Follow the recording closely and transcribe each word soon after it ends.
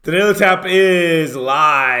The Daily Tap is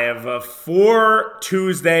live for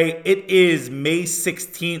Tuesday. It is May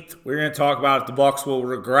 16th. We're going to talk about if the Bucks will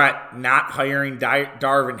regret not hiring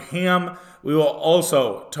Darvin Ham. We will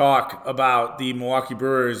also talk about the Milwaukee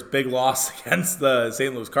Brewers' big loss against the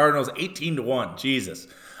St. Louis Cardinals, 18-1. Jesus.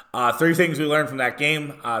 Three things we learned from that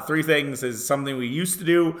game. Three things is something we used to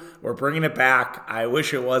do. We're bringing it back. I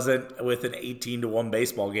wish it wasn't with an 18-1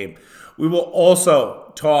 baseball game. We will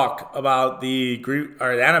also talk about the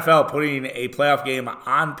NFL putting a playoff game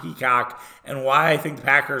on Peacock and why I think the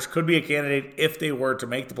Packers could be a candidate if they were to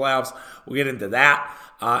make the playoffs. We'll get into that.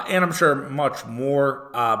 And I'm sure much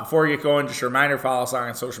more. Before we get going, just a reminder, follow us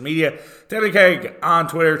on social media. Tap the Keg on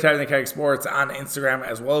Twitter, Tap the Keg Sports on Instagram,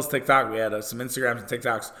 as well as TikTok. We had some Instagrams and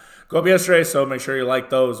TikToks go up yesterday, so make sure you like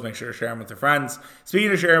those. Make sure to share them with your friends. Speaking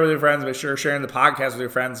of sharing with your friends, make sure to share the podcast with your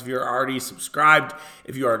friends. If you're already subscribed,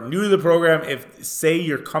 if you are new to the program, if, say,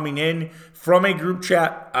 you're coming in from a group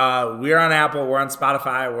chat, we're on Apple, we're on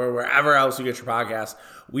Spotify, we're wherever else you get your podcasts.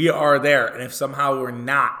 We are there. And if somehow we're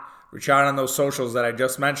not, reach out on those socials that I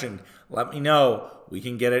just mentioned. Let me know. We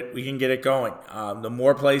can get it going. The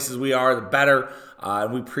more places we are, the better.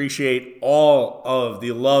 And we appreciate all of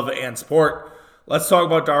the love and support. Let's talk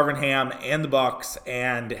about Darvin Ham and the Bucks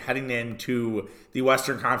and heading into the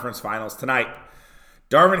Western Conference Finals tonight.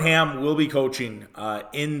 Darvin Ham will be coaching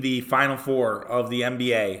in the Final Four of the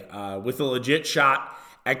NBA with a legit shot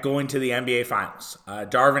at going to the NBA Finals.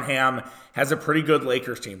 Darvin Ham has a pretty good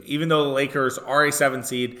Lakers team. Even though the Lakers are a 7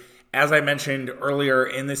 seed, as I mentioned earlier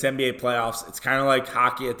in this NBA playoffs, it's kind of like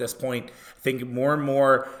hockey at this point. I think more and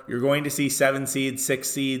more you're going to see 7 seeds, 6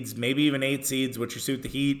 seeds, maybe even 8 seeds, which you suit the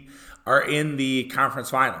Heat, are in the conference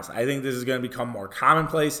finals. I think this is going to become more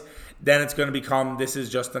commonplace. Then it's going to become this is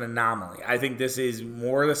just an anomaly. I think this is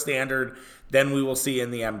more the standard than we will see in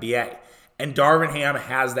the NBA. And Darvin Ham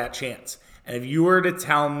has that chance. And if you were to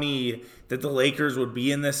tell me that the Lakers would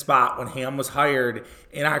be in this spot when Ham was hired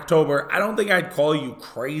in October, I don't think I'd call you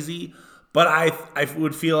crazy, but I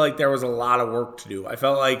would feel like there was a lot of work to do. I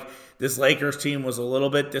felt like this Lakers team was a little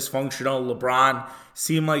bit dysfunctional. LeBron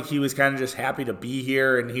seemed like he was kind of just happy to be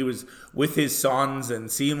here, and he was with his sons and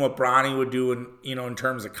seeing what Bronny would do in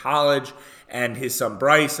terms of college, and his son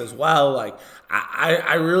Bryce as well. Like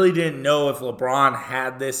I really didn't know if LeBron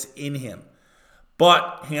had this in him.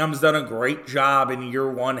 But Ham's done a great job in year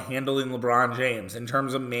one handling LeBron James in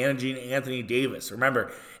terms of managing Anthony Davis.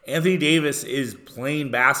 Remember, Anthony Davis is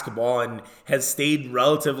playing basketball and has stayed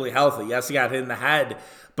relatively healthy. Yes, he got hit in the head,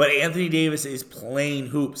 but Anthony Davis is playing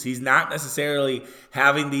hoops. He's not necessarily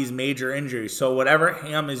having these major injuries. So whatever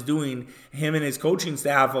Ham is doing, him and his coaching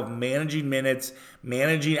staff of managing minutes,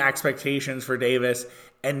 managing expectations for Davis,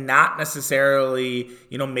 and not necessarily,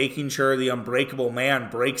 making sure the unbreakable man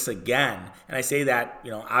breaks again. And I say that,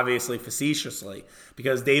 obviously facetiously,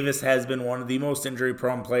 because Davis has been one of the most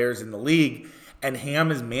injury-prone players in the league, and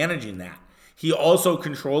Ham is managing that. He also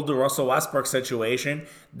controlled the Russell Westbrook situation,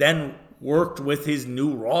 then worked with his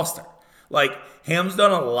new roster. Like, Ham's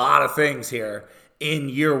done a lot of things here in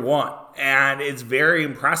year one, and it's very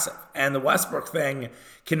impressive. And the Westbrook thing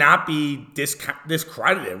cannot be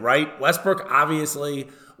discredited, right? Westbrook obviously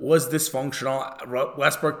was dysfunctional.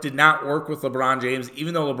 Westbrook did not work with LeBron James,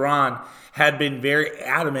 even though LeBron had been very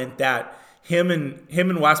adamant that him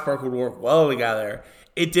and Westbrook would work well together.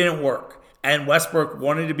 It didn't work. And Westbrook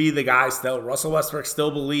wanted to be the guy still. Russell Westbrook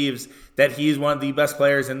still believes that he's one of the best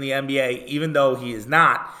players in the NBA, even though he is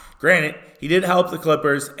not. Granted, he did help the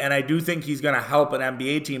Clippers, and I do think he's going to help an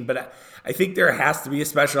NBA team, but I think there has to be a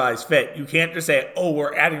specialized fit. You can't just say,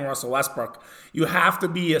 we're adding Russell Westbrook. You have to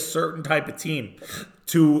be a certain type of team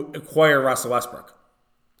to acquire Russell Westbrook.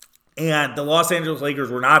 And the Los Angeles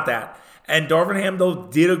Lakers were not that. And Darvin Ham, though,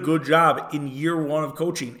 did a good job in year one of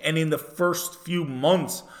coaching and in the first few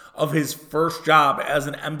months of his first job as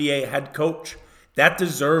an NBA head coach. That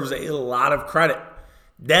deserves a lot of credit.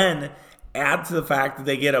 Then add to the fact that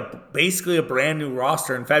they get basically a brand new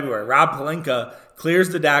roster in February. Rob Pelinka clears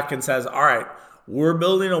the deck and says, all right, we're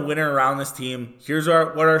building a winner around this team. Here's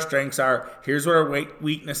what our strengths are. Here's what our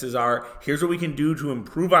weaknesses are. Here's what we can do to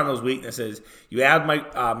improve on those weaknesses. You add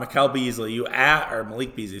Malik Beasley,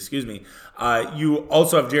 excuse me. You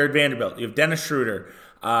also have Jared Vanderbilt. You have Dennis Schroeder,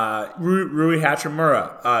 Rui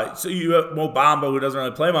Hachimura. So you have Mo Bamba, who doesn't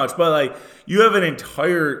really play much, but you have an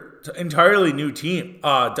entirely new team.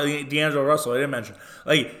 D'Angelo Russell, I didn't mention.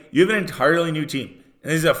 You have an entirely new team,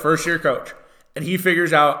 and this is a first-year coach, and he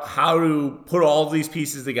figures out how to put all these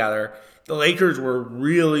pieces together. The Lakers were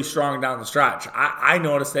really strong down the stretch. I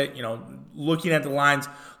noticed that, looking at the lines,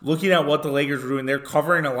 looking at what the Lakers were doing, they're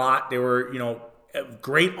covering a lot. They were, a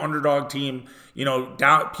great underdog team.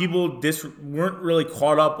 People weren't really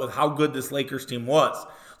caught up with how good this Lakers team was.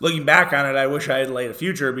 Looking back on it, I wish I had laid a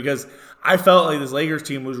future because I felt like this Lakers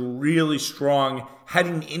team was really strong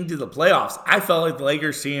heading into the playoffs. I felt like the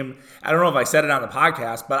Lakers team, I don't know if I said it on the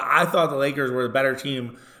podcast, but I thought the Lakers were the better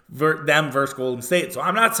team, them versus Golden State. So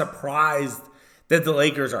I'm not surprised that the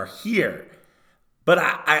Lakers are here. But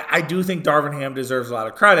I do think Darvin Ham deserves a lot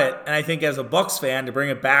of credit. And I think as a Bucks fan, to bring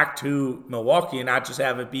it back to Milwaukee and not just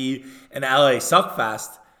have it be an LA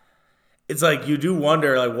suckfest, it's like you do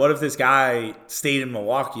wonder, like, what if this guy stayed in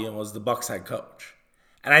Milwaukee and was the Bucks head coach?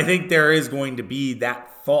 And I think there is going to be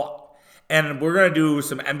that thought. And we're going to do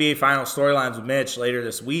some NBA Finals storylines with Mitch later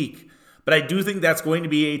this week. But I do think that's going to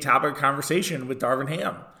be a topic of conversation with Darvin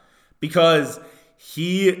Ham because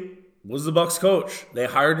he was the Bucks coach. They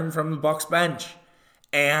hired him from the Bucks bench.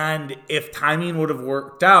 And if timing would have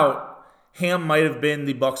worked out, Ham might have been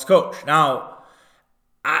the Bucks coach. Now,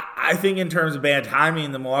 I think in terms of bad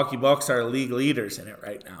timing, the Milwaukee Bucks are league leaders in it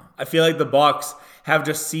right now. I feel like the Bucks have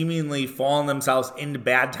just seemingly fallen themselves into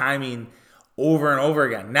bad timing over and over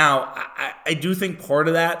again. Now, I do think part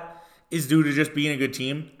of that is due to just being a good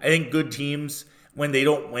team. I think good teams, when they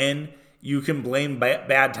don't win, you can blame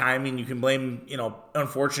bad timing. You can blame,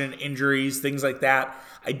 unfortunate injuries, things like that.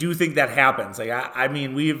 I do think that happens. I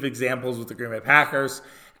mean, we have examples with the Green Bay Packers,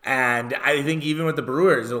 and I think even with the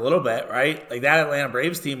Brewers a little bit, right? Like that Atlanta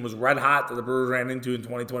Braves team was red hot that the Brewers ran into in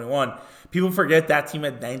 2021. People forget that team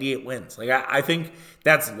had 98 wins. I think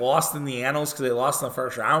that's lost in the annals because they lost in the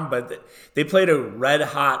first round, but they played a red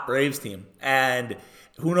hot Braves team. And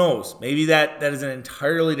who knows? Maybe that is an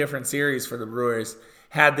entirely different series for the Brewers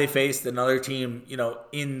had they faced another team,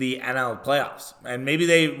 in the NL playoffs. And maybe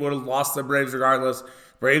they would have lost the Braves regardless.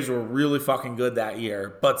 Braves were really fucking good that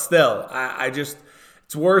year. But still,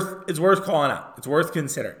 it's worth calling out. It's worth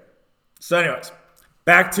considering. So anyways,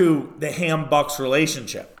 back to the Ham-Bucks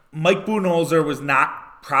relationship. Mike Budenholzer was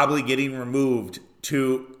not probably getting removed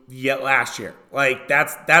to yet last year.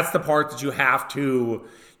 That's the part that you have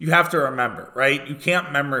to remember, right? You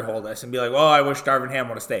can't memory hold this and be like, well, I wish Darvin Ham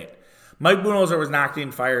would have stayed. Mike Budenholzer was not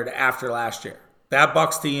getting fired after last year. That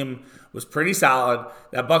Bucks team was pretty solid.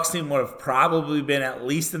 That Bucks team would have probably been at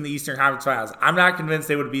least in the Eastern Conference Finals. I'm not convinced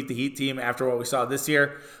they would have beat the Heat team after what we saw this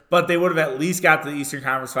year, but they would have at least got to the Eastern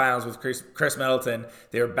Conference Finals with Chris Middleton.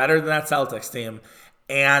 They were better than that Celtics team.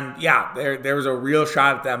 And yeah, there was a real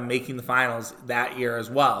shot at them making the finals that year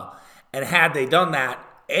as well. And had they done that,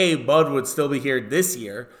 Bud would still be here this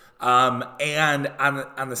year. And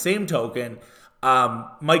on the same token,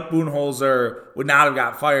 Mike Budenholzer would not have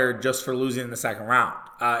got fired just for losing in the second round.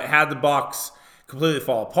 Had the Bucks completely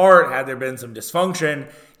fall apart, had there been some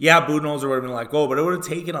dysfunction, Budenholzer would have been let go, but it would have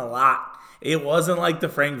taken a lot. It wasn't like the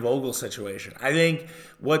Frank Vogel situation. I think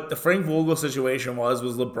what the Frank Vogel situation was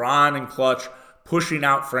LeBron and Clutch pushing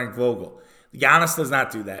out Frank Vogel. Giannis does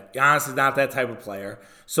not do that. Giannis is not that type of player.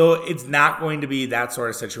 So it's not going to be that sort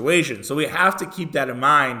of situation. So we have to keep that in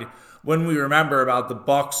mind when we remember about the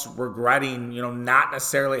Bucks regretting, not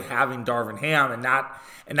necessarily having Darvin Ham and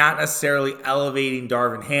not necessarily elevating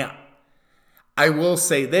Darvin Ham. I will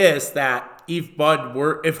say this, that if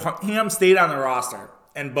Ham stayed on the roster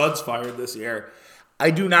and Bud's fired this year, I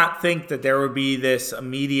do not think that there would be this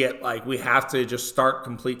immediate, we have to just start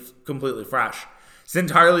completely fresh. It's an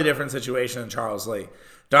entirely different situation than Charles Lee.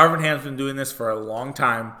 Darvin Ham's been doing this for a long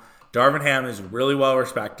time. Darvin Ham is really well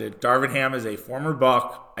respected. Darvin Ham is a former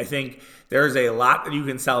Buck. I think there's a lot that you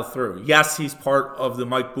can sell through. Yes, he's part of the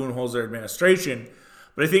Mike Budenholzer administration,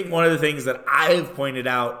 but I think one of the things that I've pointed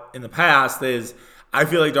out in the past is I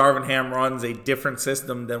feel like Darvin Ham runs a different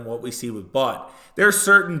system than what we see with Bud. There are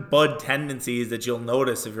certain Bud tendencies that you'll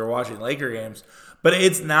notice if you're watching Laker games, but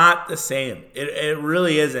it's not the same. It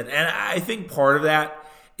really isn't. And I think part of that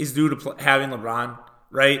is due to having LeBron,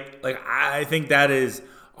 right? I think that is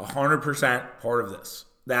 100% part of this.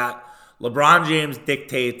 That LeBron James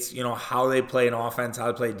dictates, how they play an offense,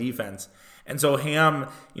 how they play defense. And so Ham,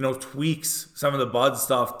 tweaks some of the Bud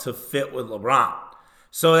stuff to fit with LeBron.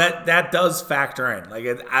 So that does factor in.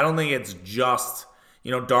 I don't think it's just,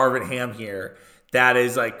 Darvin Ham here that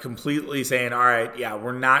is completely saying, all right,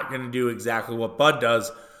 we're not going to do exactly what Bud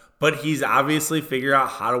does, but he's obviously figured out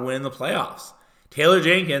how to win in the playoffs. Taylor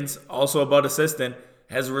Jenkins, also a Bud assistant,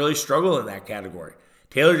 has really struggled in that category.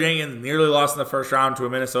 Taylor Jenkins nearly lost in the first round to a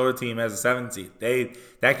Minnesota team as a 7th seed.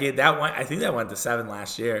 I think that went to 7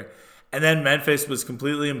 last year. And then Memphis was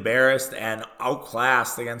completely embarrassed and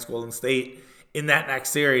outclassed against Golden State in that next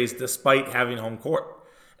series despite having home court.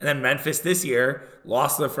 And then Memphis this year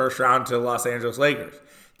lost the first round to the Los Angeles Lakers.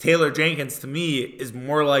 Taylor Jenkins, to me, is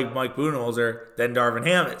more like Mike Budenholzer than Darvin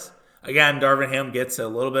Ham is. Again, Darvin Ham gets a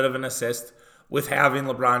little bit of an assist with having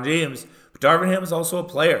LeBron James, but Darvin Ham is also a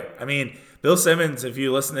player. I mean, Bill Simmons, if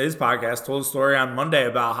you listen to his podcast, told a story on Monday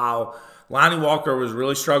about how Lonnie Walker was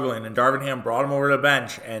really struggling, and Darvin Ham brought him over to the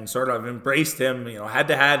bench and sort of embraced him, head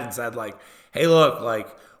to head, and said, like, hey, look, like,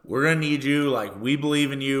 we're going to need you. Like, we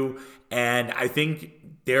believe in you. And I think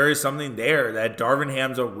there is something there that Darvin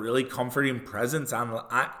Ham's a really comforting presence on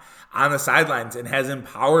the sidelines and has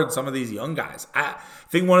empowered some of these young guys. I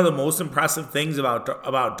think one of the most impressive things about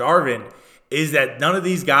Darvin is that none of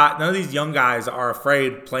these young guys are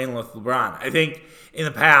afraid playing with LeBron. I think in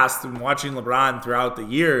the past, and watching LeBron throughout the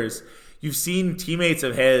years, you've seen teammates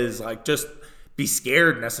of his like just be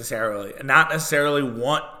scared necessarily and not necessarily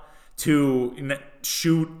want to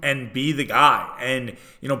shoot and be the guy and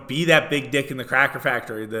be that big dick in the cracker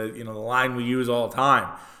factory, the line we use all the time,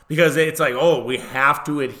 because it's like, oh, we have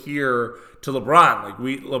to adhere to LeBron. Like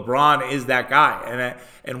LeBron is that guy,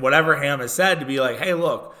 and whatever Ham has said to be like, hey,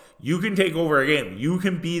 look, you can take over a game, you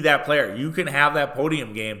can be that player, you can have that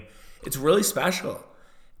podium game. It's really special.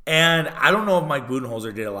 And I don't know if Mike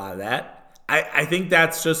Budenholzer did a lot of that. I think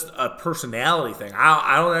that's just a personality thing.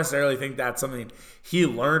 I don't necessarily think that's something he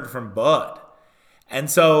learned from Bud.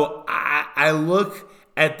 And so I look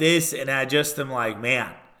at this and I just am like,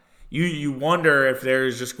 man, you wonder if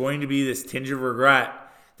there's just going to be this tinge of regret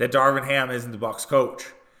that Darvin Ham isn't the Bucks coach.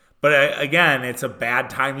 But again, it's a bad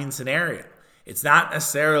timing scenario. It's not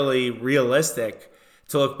necessarily realistic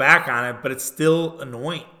to look back on it, but it's still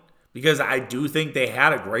annoying because I do think they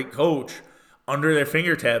had a great coach under their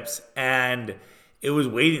fingertips and it was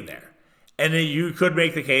waiting there. And then you could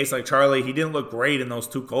make the case like Charlie, he didn't look great in those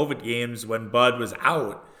 2 COVID games when Bud was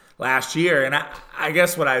out last year. And I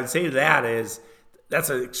guess what I would say to that is that's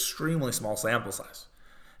an extremely small sample size.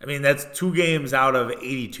 I mean, that's 2 games out of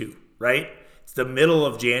 82, right? It's the middle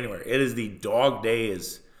of January. It is the dog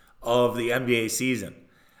days of the NBA season.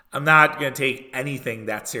 I'm not going to take anything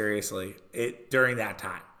that seriously during that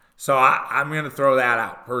time. So I'm going to throw that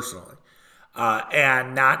out personally.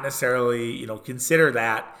 And not necessarily, consider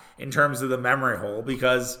that in terms of the memory hole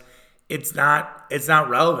because it's not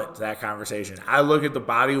relevant to that conversation. I look at the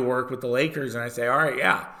body of work with the Lakers and I say, all right,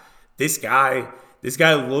 yeah, this guy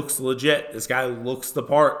looks legit. This guy looks the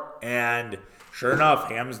part. And sure enough,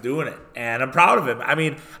 Ham's doing it. And I'm proud of him. I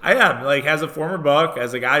mean, I am, like, as a former Buck,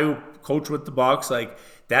 as a guy who coached with the Bucks, like,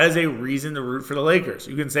 that is a reason to root for the Lakers.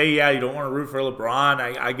 You can say, yeah, you don't want to root for LeBron.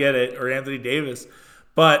 I get it. Or Anthony Davis.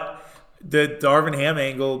 But the Darvin Ham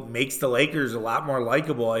angle makes the Lakers a lot more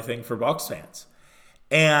likable, I think, for Bucks fans.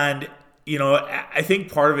 And, I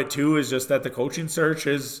think part of it, too, is just that the coaching search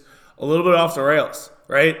is a little bit off the rails,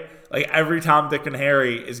 right? Like, every Tom, Dick, and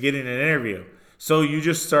Harry is getting an interview. So you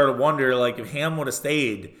just start to wonder, like, if Ham would have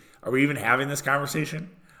stayed, are we even having this conversation?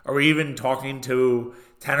 Are we even talking to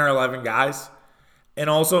 10 or 11 guys? And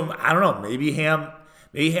also, I don't know, maybe Ham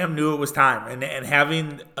knew it was time. And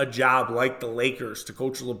having a job like the Lakers to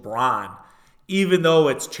coach LeBron, even though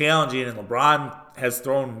it's challenging and LeBron has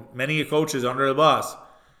thrown many coaches under the bus,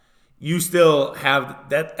 you still have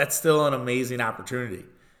that's still an amazing opportunity.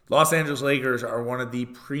 Los Angeles Lakers are one of the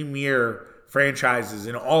premier franchises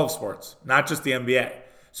in all of sports, not just the NBA.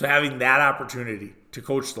 So having that opportunity to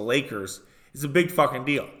coach the Lakers is a big fucking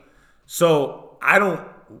deal. So I don't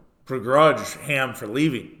begrudge Ham for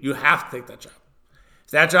leaving. You have to take that job.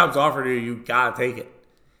 If that job's offered to you, you got to take it.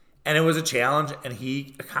 And it was a challenge, and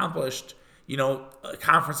he accomplished,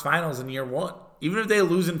 conference finals in year 1. Even if they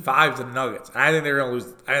lose in 5 to the Nuggets. And I think they're going to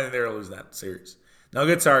lose. I think they're going to lose that series.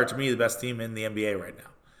 Nuggets are, to me, the best team in the NBA right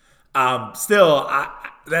now. Still,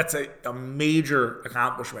 that's a major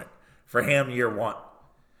accomplishment for Ham year 1.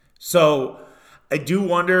 So I do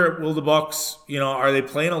wonder, will the Bucks, are they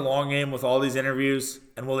playing a long game with all these interviews,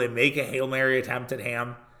 and will they make a Hail Mary attempt at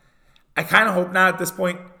Ham? I kind of hope not at this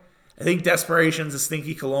point. I think desperation's a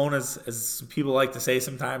stinky cologne, as people like to say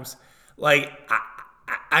sometimes. Like,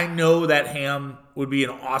 I know that Ham would be an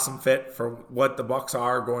awesome fit for what the Bucks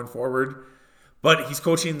are going forward, but he's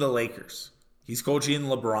coaching the Lakers. He's coaching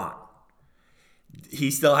LeBron.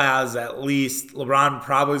 He still has at least, LeBron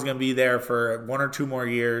probably is going to be there for 1 or 2 more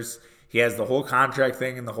years. He has the whole contract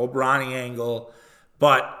thing and the whole Bronny angle,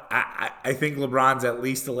 but I think LeBron's at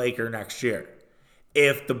least a Laker next year.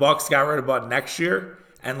 If the Bucks got rid of Bud next year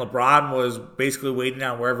and LeBron was basically waiting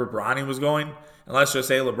on wherever Bronny was going, and let's just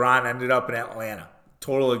say LeBron ended up in Atlanta,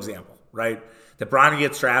 total example, right? That Bronny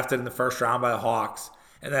gets drafted in the first round by the Hawks,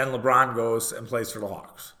 and then LeBron goes and plays for the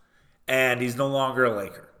Hawks, and he's no longer a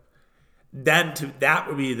Laker. Then that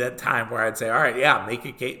would be that time where I'd say, all right, yeah, make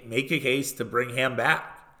a case to bring him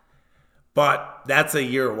back. But that's a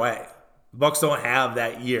year away. The Bucks don't have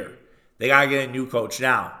that year. They got to get a new coach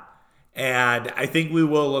now. And I think we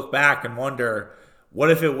will look back and wonder,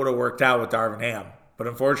 what if it would have worked out with Darvin Ham? But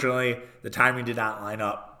unfortunately, the timing did not line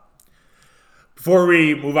up. Before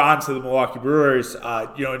we move on to the Milwaukee Brewers,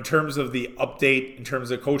 in terms of the update, in terms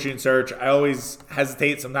of coaching search, I always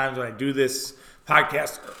hesitate sometimes when I do this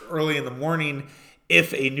podcast early in the morning.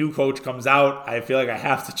 If a new coach comes out, I feel like I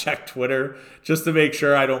have to check Twitter just to make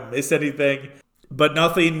sure I don't miss anything. But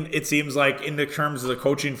nothing, it seems like, in the terms of the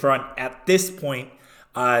coaching front at this point.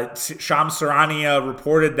 Shams Charania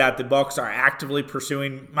reported that the Bucks are actively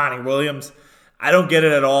pursuing Monty Williams. I don't get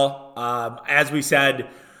it at all. As we said,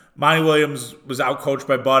 Monty Williams was outcoached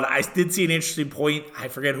by Bud. I did see an interesting point. I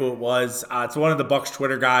forget who it was. It's one of the Bucks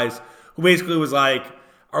Twitter guys who basically was like,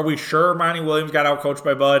 are we sure Monty Williams got outcoached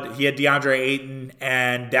by Bud? He had DeAndre Ayton,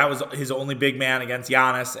 and that was his only big man against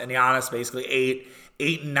Giannis, and Giannis basically ate.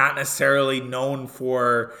 Ayton not necessarily known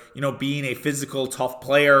for, being a physical, tough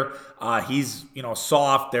player. He's,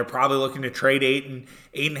 soft. They're probably looking to trade Ayton.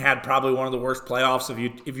 Ayton had probably one of the worst playoffs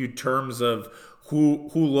if you terms of who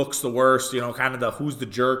looks the worst, kind of the who's the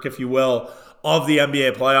jerk, if you will, of the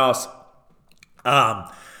NBA playoffs.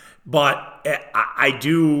 But I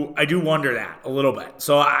do wonder that a little bit.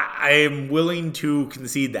 So I am willing to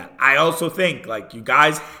concede that. I also think, you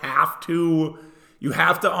guys have to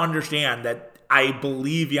understand that I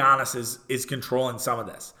believe Giannis is controlling some of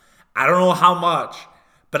this. I don't know how much,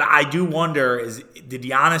 but I do wonder, did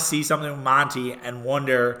Giannis see something with Monty and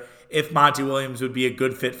wonder if Monty Williams would be a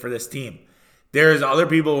good fit for this team? There's other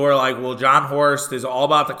people who are like, well, John Horst is all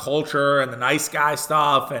about the culture and the nice guy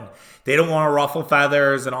stuff, and they don't want to ruffle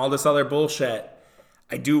feathers and all this other bullshit.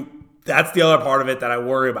 That's the other part of it that I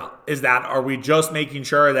worry about, is that are we just making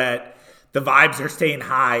sure that the vibes are staying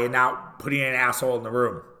high and not putting an asshole in the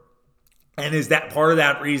room? And is that part of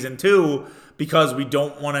that reason too, because we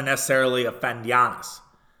don't want to necessarily offend Giannis?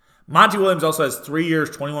 Monty Williams also has 3 years,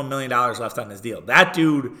 $21 million left on his deal. That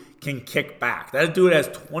dude can kick back. That dude has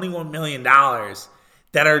 $21 million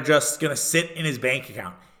that are just going to sit in his bank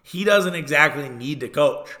account. He doesn't exactly need to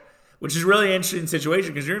coach, which is really an interesting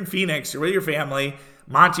situation because you're in Phoenix, you're with your family.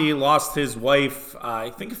 Monty lost his wife, I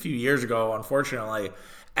think a few years ago, unfortunately.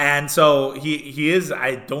 And so he is,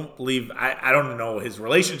 I don't know his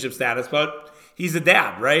relationship status, but he's a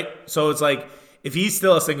dad, right? So it's like, if he's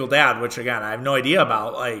still a single dad, which again, I have no idea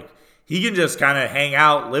about, he can just kind of hang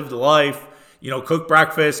out, live the life, cook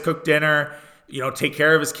breakfast, cook dinner, take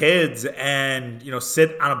care of his kids and,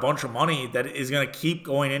 sit on a bunch of money that is going to keep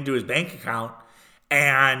going into his bank account.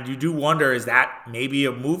 And you do wonder, is that maybe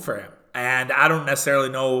a move for him? And I don't necessarily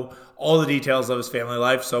know all the details of his family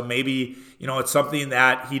life. So maybe, it's something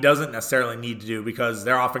that he doesn't necessarily need to do because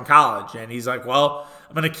they're off in college. And he's like, well,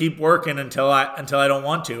 I'm going to keep working until I don't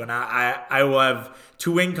want to. And I will have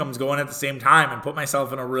two incomes going at the same time and put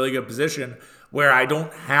myself in a really good position where I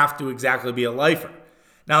don't have to exactly be a lifer.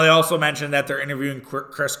 Now, they also mentioned that they're interviewing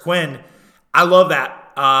Chris Quinn. I love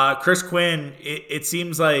that. Chris Quinn, it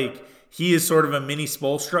seems like he is sort of a mini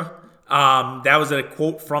Spoelstra. That was a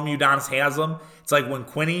quote from Udonis Haslem. It's like when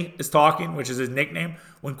Quinny is talking, which is his nickname.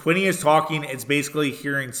 When Quinny is talking, it's basically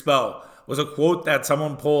hearing Spo. Was a quote that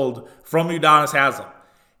someone pulled from Udonis Haslem.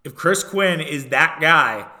 If Chris Quinn is that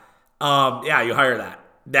guy, you hire that.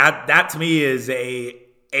 That to me is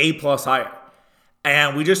a plus hire.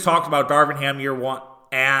 And we just talked about Darvin Ham year one.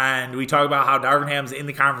 And we talked about how Darvin Ham's in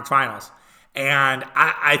the conference finals. And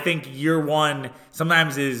I think year one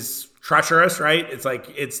sometimes is treacherous, right? It's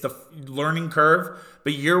like it's the learning curve.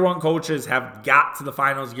 But year one coaches have got to the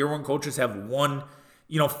finals. Year one coaches have won,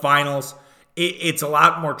 finals. It's a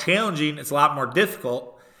lot more challenging. It's a lot more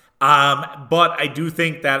difficult. But I do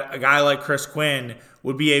think that a guy like Chris Quinn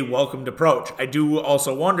would be a welcomed approach. I do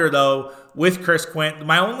also wonder, though, with Chris Quinn,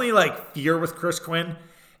 my only fear with Chris Quinn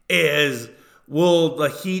is, will the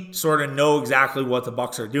Heat sort of know exactly what the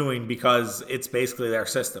Bucks are doing because it's basically their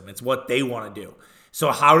system. It's what they want to do.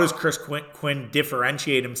 So how does Chris Quinn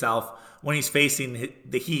differentiate himself when he's facing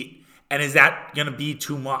the Heat? And is that going to be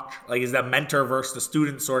too much? Is that mentor versus the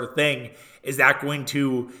student sort of thing? Is that going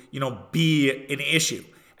to, be an issue?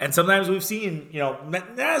 And sometimes we've seen,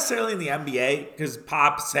 not necessarily in the NBA, because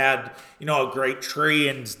Pop's had, a great tree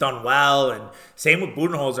and it's done well. And same with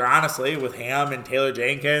Budenholzer, honestly, with Ham and Taylor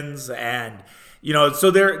Jenkins. And, so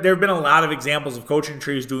there have been a lot of examples of coaching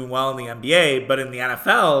trees doing well in the NBA. But in the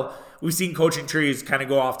NFL, we've seen coaching trees kind of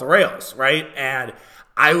go off the rails, right? And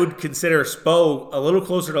I would consider Spo a little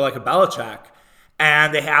closer to a Belichick.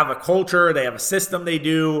 And they have a culture, they have a system they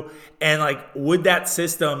do. And would that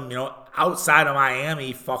system, outside of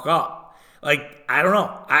Miami fuck up? I don't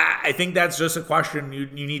know. I think that's just a question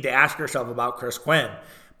you need to ask yourself about Chris Quinn.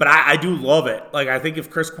 But I do love it. I think if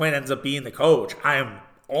Chris Quinn ends up being the coach, I am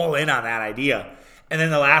all in on that idea. And then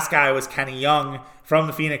the last guy was Kenny Young from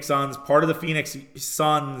the Phoenix Suns, part of the Phoenix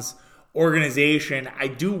Suns organization. I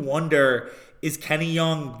do wonder, is Kenny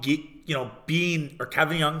Young,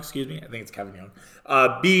 Kevin Young, excuse me, I think it's Kevin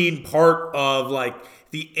Young, being part of like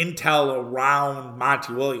the intel around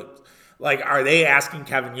Monty Williams? Like, are they asking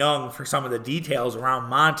Kevin Young for some of the details around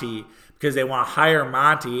Monty because they want to hire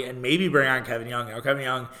Monty and maybe bring on Kevin Young? Kevin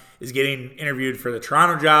Young is getting interviewed for the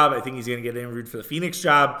Toronto job. I think he's going to get interviewed for the Phoenix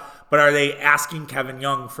job. But are they asking Kevin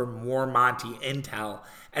Young for more Monty intel?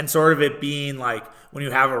 And sort of it being like when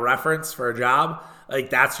you have a reference for a job,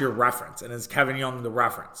 like that's your reference. And is Kevin Young the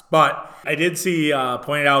reference? But I did see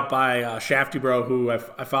pointed out by Shafty Bro, who I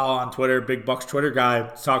follow on Twitter, big Bucks Twitter guy,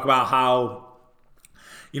 talk about how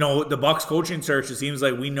the Bucks coaching search, it seems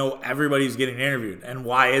like we know everybody's getting interviewed. And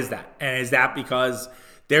why is that? And is that because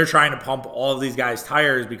they're trying to pump all of these guys'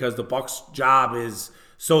 tires because the Bucks job is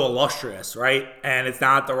so illustrious, right? And it's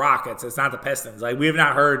not the Rockets. It's not the Pistons. Like, we have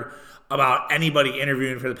not heard about anybody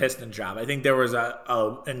interviewing for the Pistons job. I think there was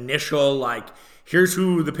a initial, like, here's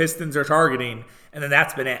who the Pistons are targeting, and then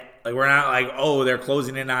that's been it. Like, we're not like, oh, they're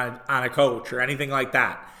closing in on a coach or anything like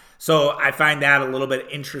that. So I find that a little bit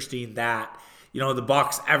interesting that, the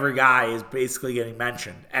Bucks, every guy is basically getting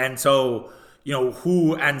mentioned. And so,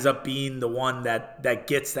 who ends up being the one that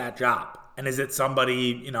gets that job? And is it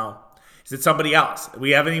somebody, is it somebody else?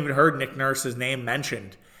 We haven't even heard Nick Nurse's name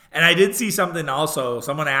mentioned. And I did see something also.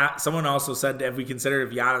 Someone also said if we consider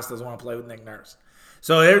if Giannis doesn't want to play with Nick Nurse.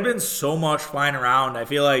 So there's been so much flying around. I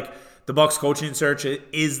feel like the Bucks coaching search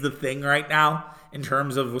is the thing right now in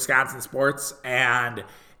terms of Wisconsin sports. And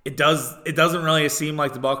it doesn't really seem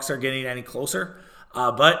like the Bucks are getting any closer.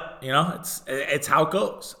 But it's how it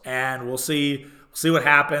goes, and we'll see what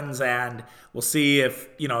happens, and we'll see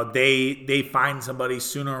if they find somebody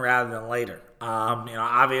sooner rather than later.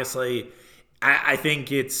 Obviously, I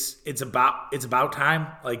think it's about time.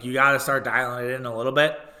 Like, you got to start dialing it in a little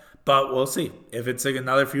bit, but we'll see if it's like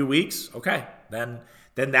another few weeks. Okay, then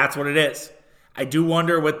that's what it is. I do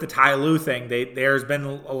wonder with the Ty Lue thing. There's been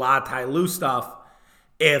a lot of Ty Lue stuff.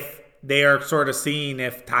 If they are sort of seeing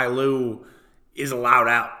if Ty Lue is allowed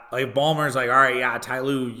out. Like, Ballmer's like, all right, yeah, Ty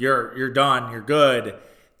Lue, you're done, you're good.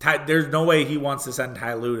 There's no way he wants to send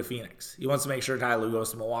Ty Lue to Phoenix. He wants to make sure Ty Lue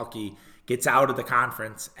goes to Milwaukee, gets out of the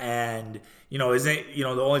conference, and the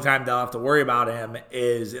only time they'll have to worry about him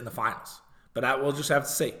is in the finals. But we'll just have to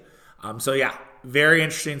see. So yeah, very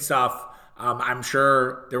interesting stuff. I'm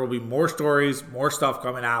sure there will be more stories, more stuff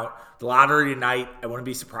coming out. The lottery tonight, I wouldn't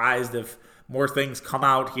be surprised if more things come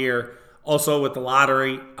out here. Also with the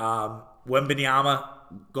lottery, Wembanyama,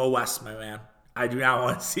 go west, my man. I do not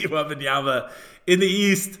want to see Wembanyama in the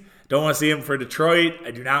East. Don't want to see him for Detroit.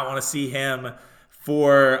 I do not want to see him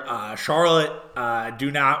for Charlotte. I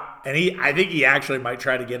think he actually might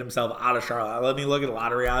try to get himself out of Charlotte. Let me look at the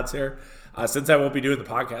lottery odds here. Since I won't be doing the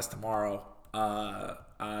podcast tomorrow,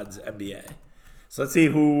 odds NBA. So let's see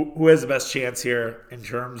who has the best chance here in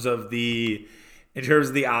terms of the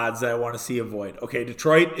odds that I want to see avoid. Okay,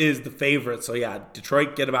 Detroit is the favorite. So yeah,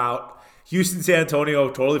 Detroit, get him out. Houston, San Antonio,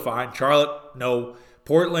 totally fine. Charlotte, no.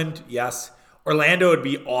 Portland, yes. Orlando would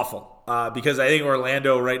be awful because I think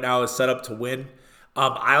Orlando right now is set up to win.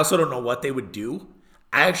 I also don't know what they would do.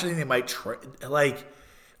 I actually think they might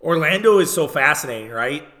Orlando is so fascinating,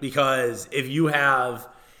 right? Because if you have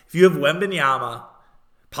Wembanyama,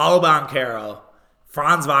 Paolo Banchero,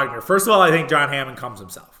 Franz Wagner, first of all, I think John Hammond comes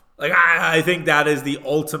himself. Like, I think that is the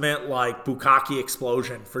ultimate, like, Bukkake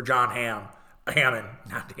explosion for John Hammond,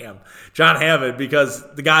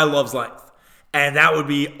 because the guy loves length. And that would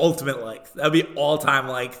be ultimate length. That would be all-time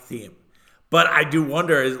length theme. But I do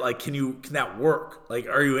wonder, is like, can that work? Like,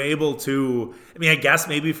 are you able to, I guess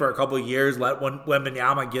maybe for a couple of years, let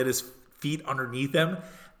Wembanyama get his feet underneath him,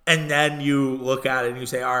 and then you look at it and you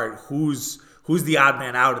say, all right, who's the odd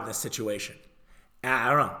man out in this situation? I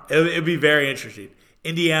don't know. It'd be very interesting.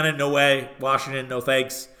 Indiana, no way. Washington, no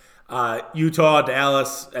thanks. Utah,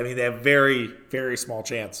 Dallas, they have very, very small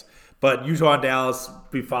chance. But Utah and Dallas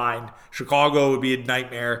would be fine. Chicago would be a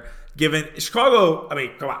nightmare. Given Chicago,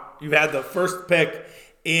 come on. You've had the first pick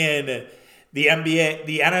in the NBA,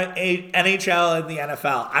 the NHL, and the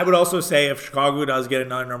NFL. I would also say if Chicago does get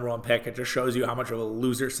another number one pick, it just shows you how much of a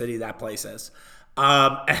loser city that place is.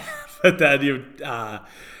 But then you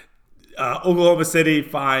Oklahoma City,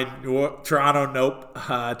 fine. Toronto, nope.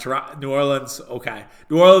 New Orleans, okay.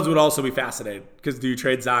 New Orleans would also be fascinating because do you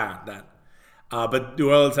trade Zion then? But New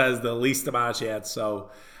Orleans has the least amount of chance. So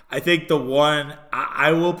I think the one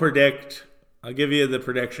I will predict, I'll give you the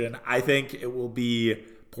prediction. I think it will be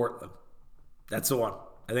Portland. That's the one.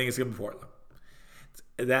 I think it's going to be Portland.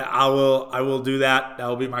 That I will do that. That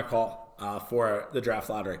will be my call for the draft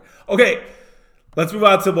lottery. Okay, let's move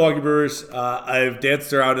on to the Milwaukee Brewers. I've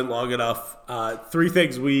danced around it long enough. Three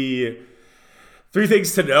things to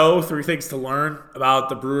know, three things to learn about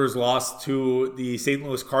the Brewers' loss to the St.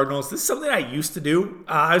 Louis Cardinals. This is something I used to do.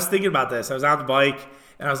 I was thinking about this. I was on the bike,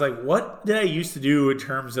 and I was like, what did I used to do in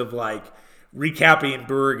terms of like recapping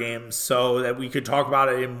Brewer games so that we could talk about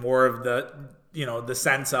it in more of the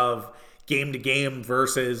sense of game to game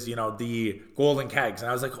versus, the golden kegs. And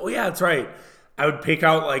I was like, oh yeah, that's right. I would pick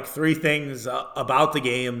out like three things about the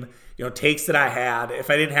game, takes that I had if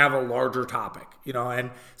I didn't have a larger topic,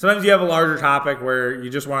 and sometimes you have a larger topic where you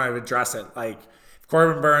just want to address it. Like if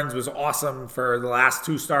Corbin Burns was awesome for the last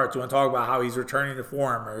two starts, you want to talk about how he's returning to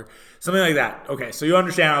form or something like that. Okay, so you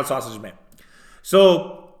understand how the sausage is made.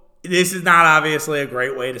 So this is not obviously a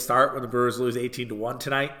great way to start when the Brewers lose 18-1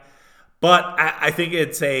 tonight. But I think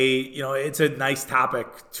it's a nice topic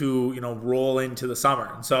to, roll into the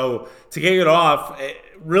summer. And so to kick it off,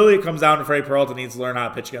 it comes down to Freddy Peralta needs to learn how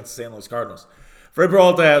to pitch against the St. Louis Cardinals. Freddy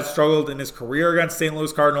Peralta has struggled in his career against the St.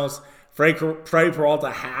 Louis Cardinals. Freddy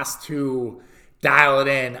Peralta has to dial it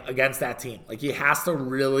in against that team. Like he has to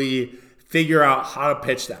really figure out how to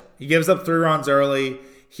pitch them. He gives up 3 runs early.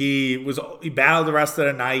 He battled the rest of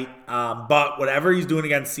the night, but whatever he's doing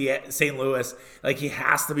against St. Louis, like he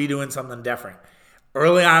has to be doing something different.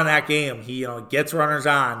 Early on in that game, he gets runners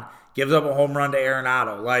on, gives up a home run to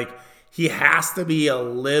Arenado. Like he has to be a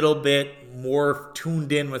little bit more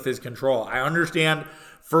tuned in with his control. I understand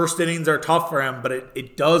first innings are tough for him, but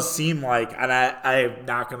it does seem like, and I'm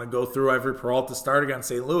not going to go through every Peralta start against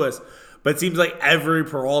St. Louis, but it seems like every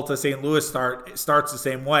Peralta St. Louis start starts the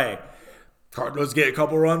same way. Cardinals get a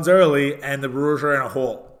couple runs early, and the Brewers are in a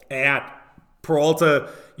hole. And Peralta,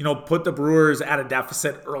 put the Brewers at a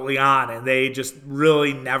deficit early on, and they just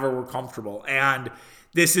really never were comfortable. And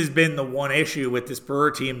this has been the one issue with this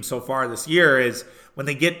Brewer team so far this year is when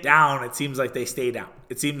they get down, it seems like they stay down.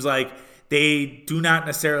 It seems like they do not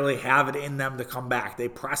necessarily have it in them to come back. They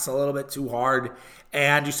press a little bit too hard,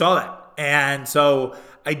 and you saw that. And so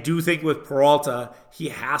I do think with Peralta, he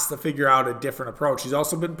has to figure out a different approach. He's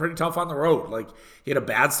also been pretty tough on the road. Like he had a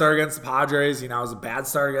bad start against the Padres. It was a bad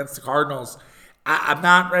start against the Cardinals. I'm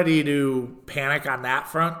not ready to panic on that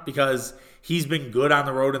front because he's been good on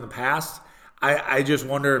the road in the past. I just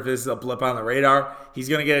wonder if this is a blip on the radar. He's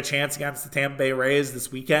going to get a chance against the Tampa Bay Rays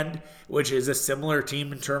this weekend, which is a similar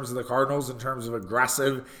team in terms of the Cardinals, in terms of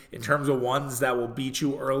aggressive, in terms of ones that will beat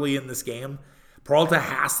you early in this game. Peralta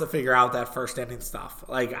has to figure out that first inning stuff.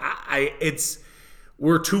 Like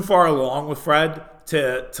we're too far along with Fred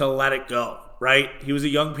to let it go, right? He was a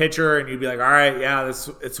young pitcher, and you'd be like, all right, yeah,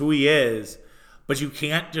 it's who he is, but you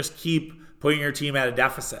can't just keep putting your team at a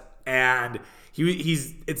deficit. And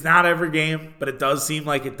it's not every game, but it does seem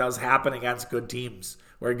like it does happen against good teams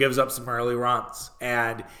where he gives up some early runs,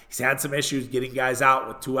 and he's had some issues getting guys out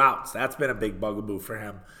with 2 outs. That's been a big bugaboo for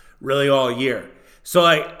him, really all year. So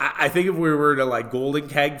I think if we were to golden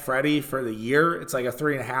keg Freddie for the year, it's like a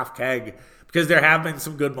 3.5 keg because there have been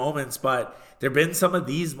some good moments, but there have been some of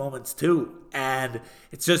these moments too. And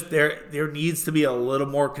it's just there needs to be a little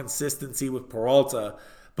more consistency with Peralta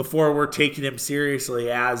before we're taking him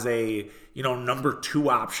seriously as a number 2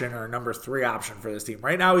 option or number 3 option for this team.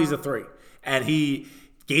 Right now he's a 3, and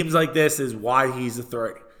games like this is why he's a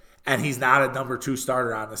 3. And he's not a number 2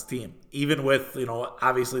 starter on this team, even with,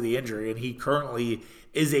 obviously the injury. And he currently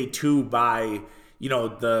is a 2 by,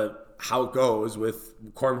 how it goes with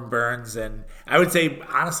Corbin Burns. And I would say,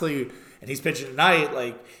 honestly, and he's pitching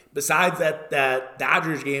tonight, besides that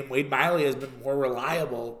Dodgers game, Wade Miley has been more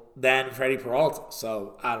reliable than Freddy Peralta.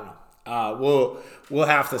 So, I don't know. We'll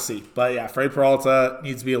have to see. But, yeah, Freddy Peralta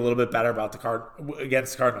needs to be a little bit better about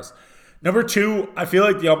against the Cardinals. Number 2, I feel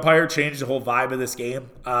like the umpire changed the whole vibe of this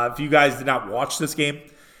game. If you guys did not watch this game,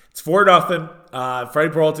 it's 4-0.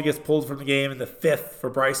 Freddy Peralta gets pulled from the game in the 5th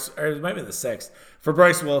for Bryce, or it might be the 6th, for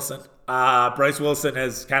Bryce Wilson. Bryce Wilson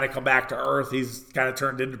has kind of come back to earth. He's kind of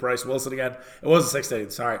turned into Bryce Wilson again. It was the 6th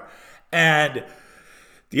inning, sorry. And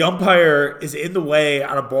the umpire is in the way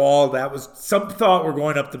on a ball that was some thought were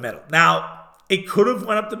going up the middle. Now, it could have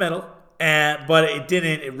went up the middle. But it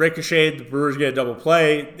didn't. It ricocheted. The Brewers get a double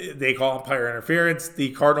play. They call umpire interference.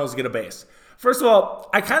 The Cardinals get a base. First of all,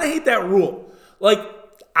 I kind of hate that rule.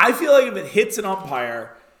 I feel like if it hits an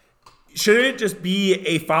umpire, shouldn't it just be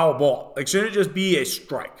a foul ball? Shouldn't it just be a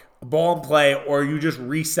strike, a ball in play, or you just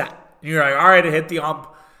reset? And you're like, all right, it hit the ump,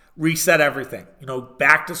 reset everything.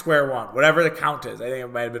 Back to square one, whatever the count is. I think it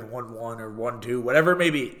might have been 1-1 or 1-2, whatever it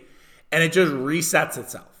may be. And it just resets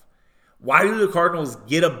itself. Why do the Cardinals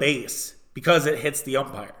get a base? Because it hits the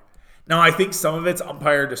umpire. Now, I think some of it's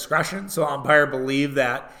umpire discretion. So umpire believed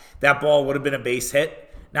that that ball would have been a base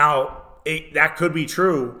hit. Now, that could be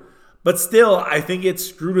true. But still, I think it's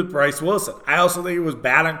screwed with Bryce Wilson. I also think it was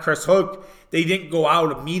bad on Chris Hook. They didn't go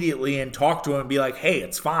out immediately and talk to him and be like, hey,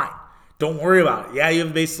 it's fine. Don't worry about it. Yeah, you have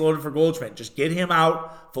a base loaded for Goldschmidt. Just get him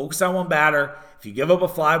out. Focus on one batter. If you give up a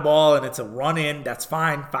fly ball and it's a run in, that's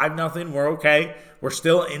fine. 5-0, we're okay. We're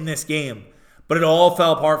still in this game. But it all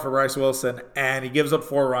fell apart for Bryce Wilson, and he gives up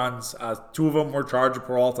 4 runs. 2 of them were charged to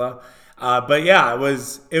Peralta. But yeah,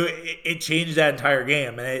 it changed that entire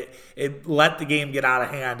game, and it let the game get out of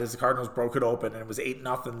hand as the Cardinals broke it open, and it was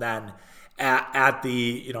 8-0 then at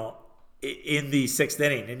the in the 6th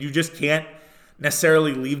inning. And you just can't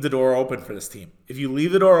necessarily leave the door open for this team. If you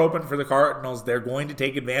leave the door open for the Cardinals, they're going to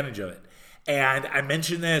take advantage of it. And I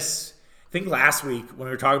mentioned this, I think last week when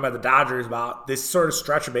we were talking about the Dodgers, about this sort of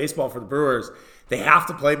stretch of baseball for the Brewers. They have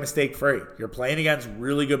to play mistake-free. You're playing against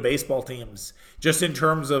really good baseball teams just in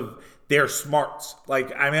terms of their smarts.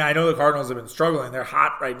 I know the Cardinals have been struggling. They're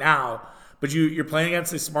hot right now. But you're playing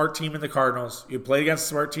against a smart team in the Cardinals. You played against a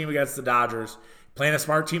smart team against the Dodgers. Playing a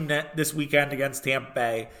smart team this weekend against Tampa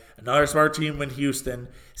Bay. Another smart team in Houston.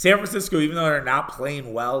 San Francisco, even though they're not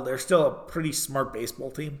playing well, they're still a pretty smart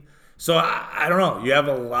baseball team. So I don't know. You have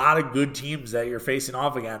a lot of good teams that you're facing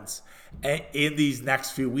off against in these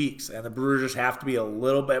next few weeks. And the Brewers just have to be a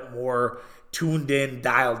little bit more tuned in,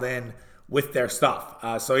 dialed in with their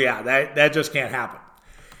stuff. So yeah, that just can't happen.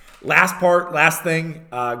 Last thing,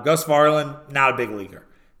 Gus Varland, not a big leaguer.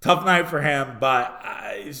 Tough night for him, but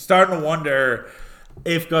starting to wonder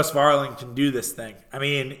if Gus Varland can do this thing. I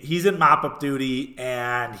mean, he's in mop-up duty,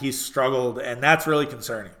 and he's struggled, and that's really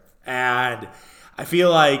concerning. And I feel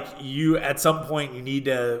like at some point, you need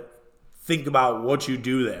to think about what you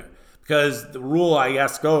do there. Because the rule, I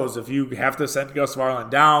guess, goes, if you have to send Gus Varland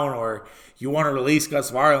down or you want to release Gus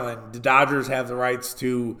Varland, the Dodgers have the rights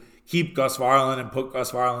to keep Gus Varland and put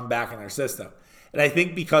Gus Varland back in their system. And I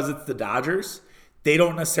think because it's the Dodgers, they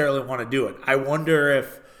don't necessarily want to do it. I wonder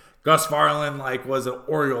if Gus Varland was an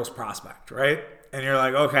Orioles prospect, right? And you're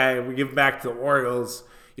like, okay, we give him back to the Orioles.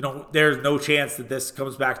 There's no chance that this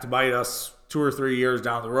comes back to bite us 2 or 3 years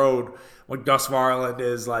down the road when Gus Varland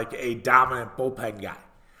is a dominant bullpen guy.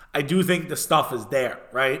 I do think the stuff is there,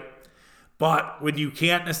 right? But when you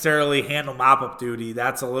can't necessarily handle mop-up duty,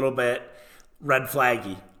 that's a little bit red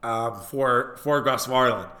flaggy for Gus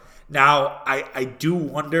Varland. Now, I do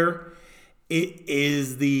wonder,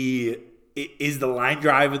 is the line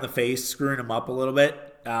drive in the face screwing him up a little bit?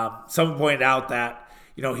 Someone pointed out that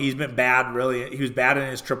he's been bad. Really, he was bad in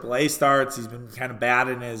his AAA starts. He's been kind of bad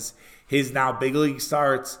in his now big league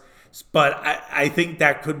starts. But I think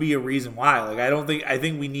that could be a reason why. I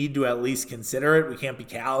think we need to at least consider it. We can't be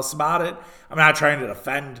callous about it. I'm not trying to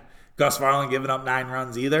defend Gus Varland giving up 9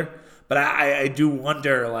 runs either. But I do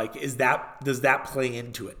wonder, does that play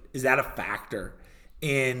into it? Is that a factor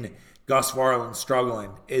in Gus Varland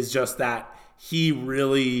struggling? Is just that he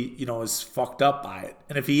really, is fucked up by it.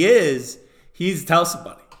 And if he is, he needs to tell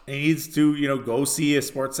somebody. And he needs to, go see a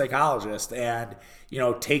sports psychologist and,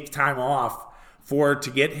 take time off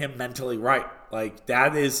to get him mentally right.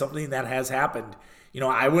 That is something that has happened.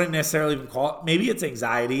 I wouldn't necessarily even call it, maybe it's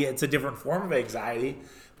anxiety. It's a different form of anxiety,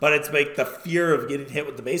 but it's the fear of getting hit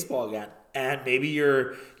with the baseball again. And maybe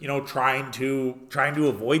you're, trying to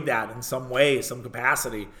avoid that in some way, some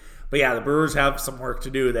capacity. But yeah, the Brewers have some work to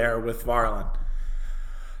do there with Varland.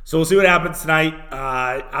 So we'll see what happens tonight.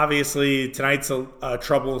 Obviously, tonight's a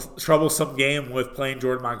troublesome game with playing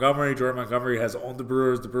Jordan Montgomery. Jordan Montgomery has owned the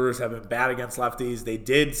Brewers. The Brewers have been bad against lefties. They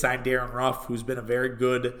did sign Darren Ruff, who's been a very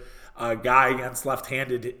good guy against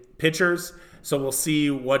left-handed pitchers. So we'll see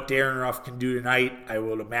what Darren Ruff can do tonight. I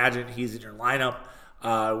would imagine he's in your lineup.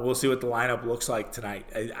 We'll see what the lineup looks like tonight.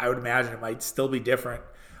 I would imagine it might still be different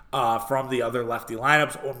from the other lefty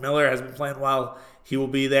lineups. Owen Miller has been playing well. He will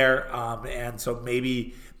be there. And so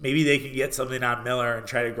maybe they can get something on Miller and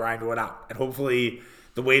try to grind one out. And hopefully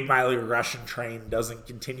the Wade Miley regression train doesn't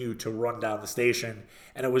continue to run down the station.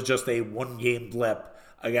 And it was just a one-game blip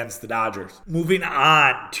against the Dodgers. Moving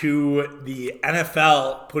on to the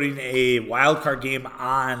NFL putting a wild card game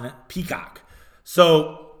on Peacock.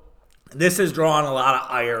 So this has drawn a lot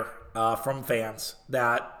of ire from fans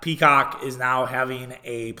that Peacock is now having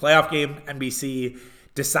a playoff game. NBC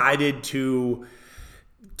decided to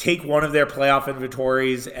take one of their playoff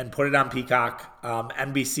inventories and put it on Peacock.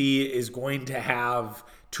 NBC is going to have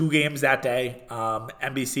 2 games that day.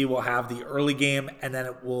 NBC will have the early game, and then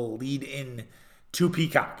it will lead in to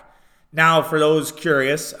Peacock. Now, for those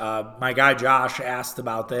curious, my guy Josh asked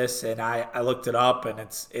about this, and I looked it up, and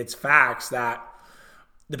it's facts that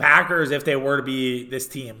the Packers, if they were to be this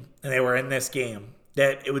team and they were in this game,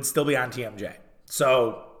 that it would still be on TMJ.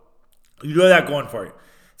 So you do have that going for you. It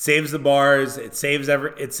saves the bars. It saves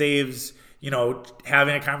having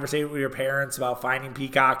a conversation with your parents about finding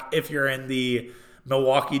Peacock. If you're in the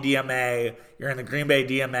Milwaukee DMA, you're in the Green Bay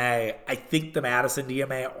DMA. I think the Madison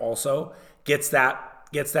DMA also gets that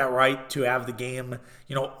right to have the game,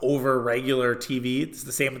 over regular TV. It's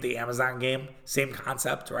the same with the Amazon game, same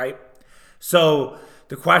concept, right? So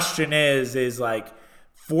the question is like,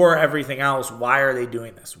 for everything else, why are they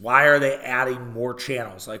doing this? Why are they adding more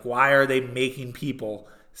channels? Like, why are they making people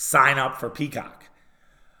sign up for Peacock?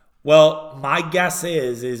 Well, my guess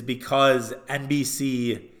is because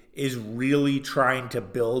NBC is really trying to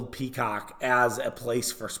build Peacock as a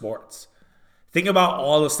place for sports. Think about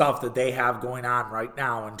all the stuff that they have going on right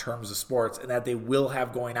now in terms of sports and that they will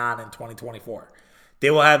have going on in 2024. They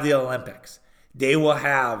will have the Olympics. They will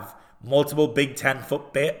have multiple Big Ten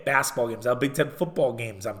basketball games, Big Ten football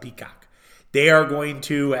games on Peacock. They are going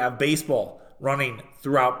to have baseball running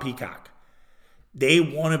throughout Peacock. They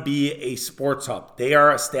want to be a sports hub. They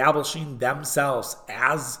are establishing themselves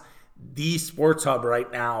as the sports hub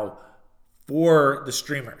right now for the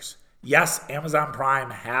streamers. Yes, Amazon Prime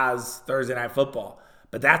has Thursday Night Football,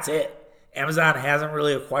 but that's it. Amazon hasn't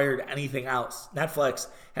really acquired anything else. Netflix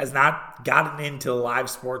has not gotten into the live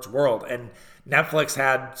sports world, and Netflix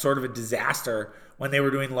had sort of a disaster when they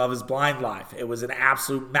were doing Love is Blind live. It was an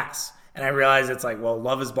absolute mess. And I realized it's like, well,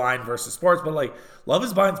 Love is Blind versus sports, but like Love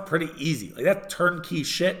is Blind's pretty easy. Like that's turnkey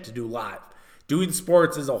shit to do live. Doing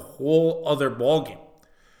sports is a whole other ballgame.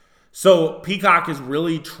 So Peacock is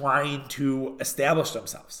really trying to establish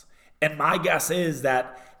themselves. And my guess is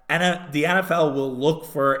that the NFL will look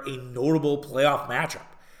for a notable playoff matchup.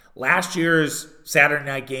 Last year's Saturday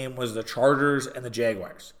night game was the Chargers and the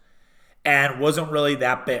Jaguars, and wasn't really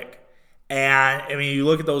that big. And I mean, you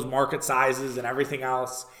look at those market sizes and everything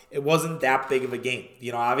else, it wasn't that big of a game.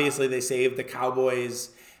 Obviously they saved the Cowboys,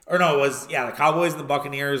 the Cowboys and the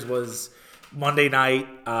Buccaneers was Monday night.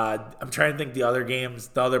 I'm trying to think the other games,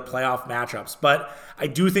 the other playoff matchups, but I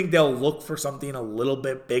do think they'll look for something a little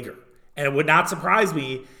bit bigger. And it would not surprise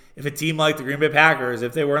me if a team like the Green Bay Packers,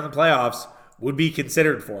 if they were in the playoffs, would be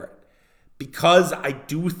considered for it. Because I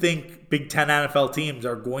do think Big Ten NFL teams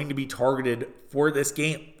are going to be targeted for this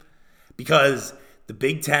game. Because the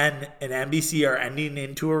Big Ten and NBC are ending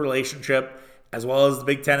into a relationship, as well as the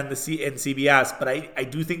Big Ten and CBS. But I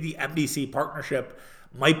do think the NBC partnership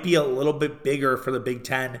might be a little bit bigger for the Big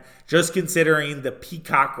Ten, just considering the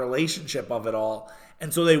Peacock relationship of it all.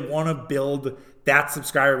 And so they want to build that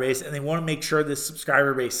subscriber base, and they want to make sure this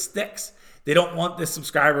subscriber base sticks. They don't want this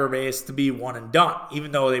subscriber base to be one and done,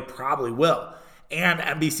 even though they probably will. And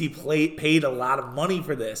NBC paid a lot of money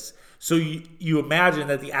for this. So you imagine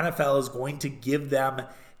that the NFL is going to give them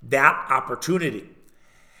that opportunity.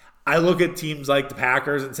 I look at teams like the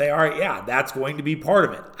Packers and say, all right, yeah, that's going to be part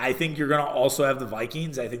of it. I think you're going to also have the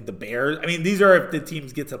Vikings. I think the Bears. I mean, these are if the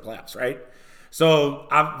teams get to the playoffs, right? So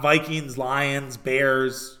Vikings, Lions,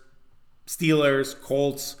 Bears, Steelers,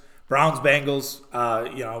 Colts, Browns, Bengals,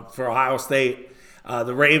 for Ohio State,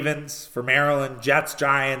 the Ravens for Maryland, Jets,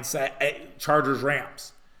 Giants, Chargers,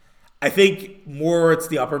 Rams. I think more it's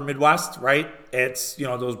the upper Midwest, right? It's,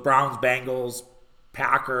 those Browns, Bengals,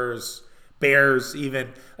 Packers, Bears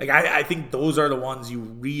even. Like I think those are the ones you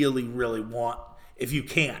really, really want if you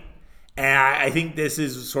can. And I think this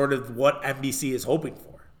is sort of what NBC is hoping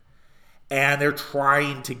for. And they're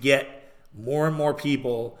trying to get more and more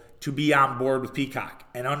people to be on board with Peacock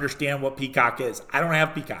and understand what Peacock is. I don't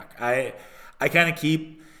have Peacock. I kind of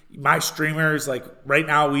keep my streamers, like right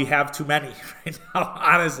now we have too many right now,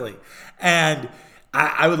 honestly. And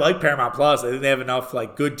I would like Paramount Plus. I think they have enough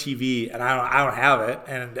like good TV, and I don't have it.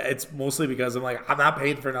 And it's mostly because I'm not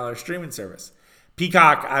paying for another streaming service.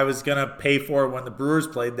 Peacock, I was gonna pay for when the Brewers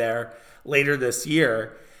played there later this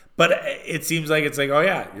year. But it seems like it's like, oh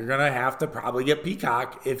yeah, you're going to have to probably get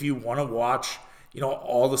Peacock if you want to watch,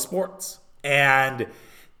 all the sports. And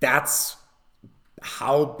that's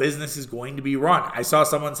how business is going to be run. I saw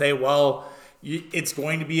someone say, well, it's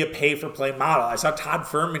going to be a pay-for-play model. I saw Todd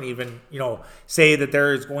Fuhrman even, say that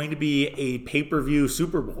there is going to be a pay-per-view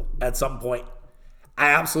Super Bowl at some point.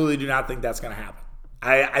 I absolutely do not think that's going to happen.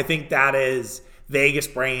 I think that is Vegas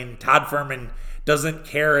brain. Todd Fuhrman doesn't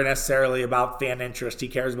care necessarily about fan interest. He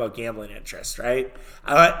cares about gambling interest, right?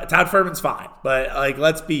 Todd Fuhrman's fine, but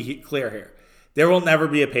let's be clear here. There will never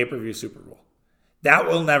be a pay-per-view Super Bowl. That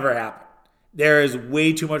will never happen. There is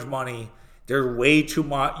way too much money. There's way too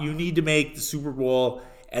much. You need to make the Super Bowl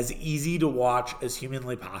as easy to watch as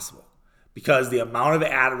humanly possible, because the amount of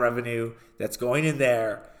ad revenue that's going in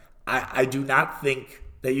there, I do not think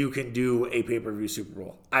that you can do a pay-per-view Super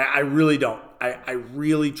Bowl. I really don't. I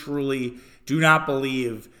really, truly do not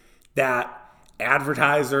believe that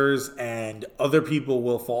advertisers and other people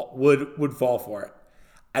would fall for it.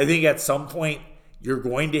 I think at some point you're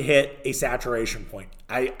going to hit a saturation point.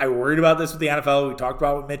 I worried about this with the NFL. We talked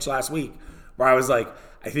about it with Mitch last week, where I was like,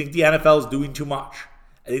 I think the NFL is doing too much.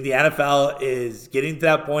 I think the NFL is getting to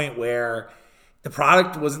that point where the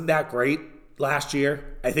product wasn't that great last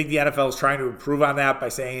year. I think the NFL is trying to improve on that by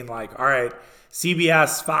saying, like, all right,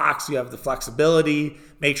 CBS, Fox, you have the flexibility.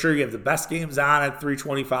 Make sure you have the best games on at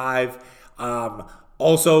 325.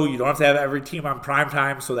 Also, you don't have to have every team on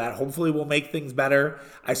primetime, so that hopefully will make things better.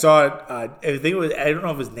 I saw it, I think it was, I don't know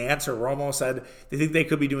if it was Nance or Romo said they think they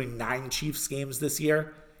could be doing 9 Chiefs games this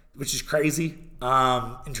year, which is crazy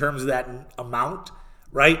in terms of that amount,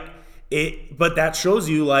 right? But that shows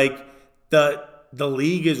you, like, the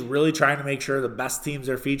league is really trying to make sure the best teams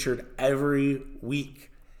are featured every week.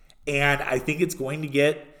 And I think it's going to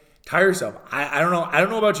get tiresome. I don't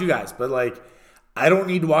know about you guys, but, like, I don't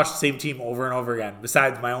need to watch the same team over and over again,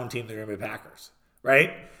 besides my own team, the Green Bay Packers,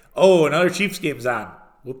 right? Oh, another Chiefs game's on.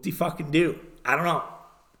 Whoop-de-fucking-do. I don't know.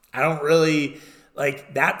 I don't really,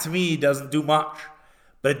 like, that to me doesn't do much.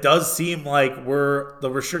 But it does seem like the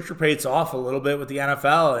restrictor rate's off a little bit with the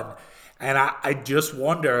NFL, and I just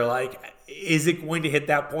wonder, like, is it going to hit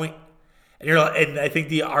that point? And I think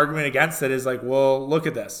the argument against it is like, well, look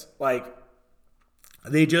at this. Like,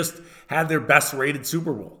 they just had their best rated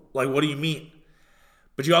Super Bowl. Like, what do you mean?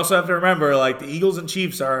 But you also have to remember, like, the Eagles and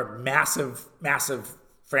Chiefs are massive, massive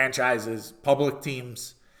franchises, public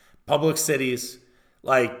teams, public cities.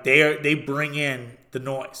 Like, they bring in the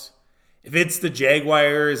noise. If it's the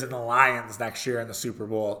Jaguars and the Lions next year in the Super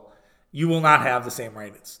Bowl, you will not have the same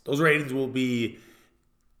ratings. Those ratings will be,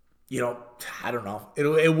 I don't know.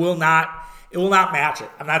 It will not match it.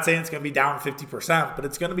 I'm not saying it's going to be down 50%, but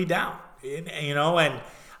it's going to be down. And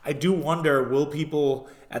I do wonder, will people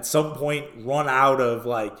at some point run out of,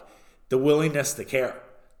 like, the willingness to care?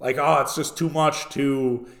 Like, oh, it's just too much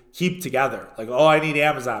to keep together. Like, oh, I need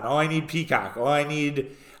Amazon. Oh, I need Peacock. Oh, I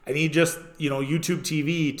need just, YouTube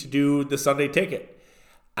TV to do the Sunday ticket.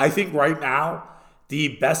 I think right now,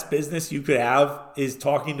 the best business you could have is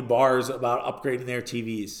talking to bars about upgrading their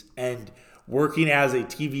TVs and working as a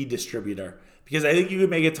TV distributor, because I think you could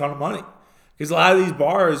make a ton of money. Because a lot of these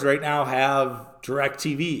bars right now have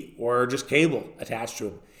DirecTV or just cable attached to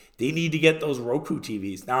them. They need to get those Roku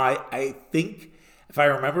TVs. Now, I think, if I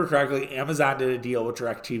remember correctly, Amazon did a deal with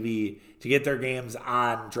DirecTV to get their games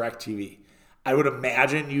on DirecTV. I would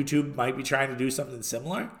imagine YouTube might be trying to do something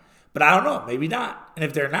similar, but I don't know. Maybe not. And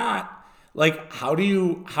if they're not, like, how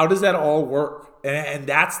does that all work? And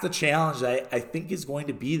that's the challenge that I think is going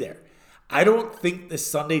to be there. I don't think this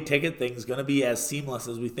Sunday ticket thing is going to be as seamless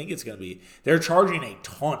as we think it's going to be. They're charging a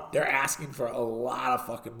ton. They're asking for a lot of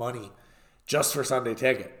fucking money just for Sunday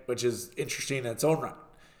ticket, which is interesting in its own right.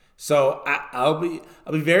 So I'll be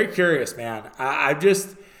very curious, man. I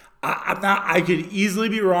could easily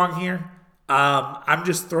be wrong here. I'm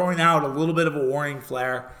just throwing out a little bit of a warning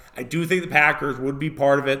flare. I do think the Packers would be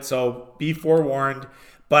part of it, so be forewarned.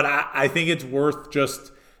 But I think it's worth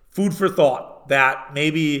just food for thought that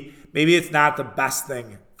maybe it's not the best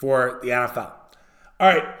thing for the NFL. All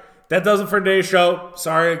right, that does it for today's show.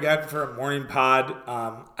 Sorry again for a morning pod.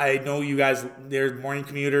 I know you guys, there's morning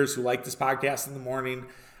commuters who like this podcast in the morning.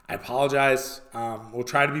 I apologize. We'll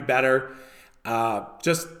try to be better.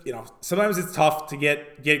 Sometimes it's tough to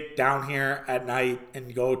get down here at night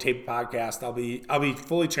and go tape a podcast. I'll be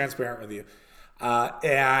fully transparent with you.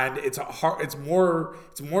 And it's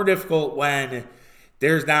more difficult when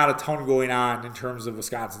there's not a ton going on in terms of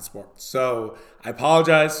Wisconsin sports. So I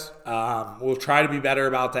apologize. We'll try to be better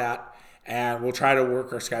about that, and we'll try to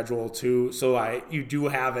work our schedule too, so you do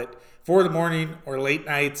have it for the morning or late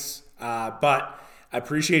nights. But I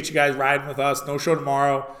appreciate you guys riding with us. No show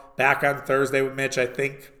tomorrow. Back on Thursday with Mitch, I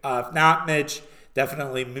think. If not Mitch,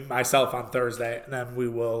 definitely myself on Thursday, and then we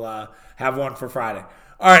will have one for Friday.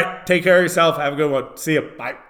 All right, take care of yourself. Have a good one. See you. Bye.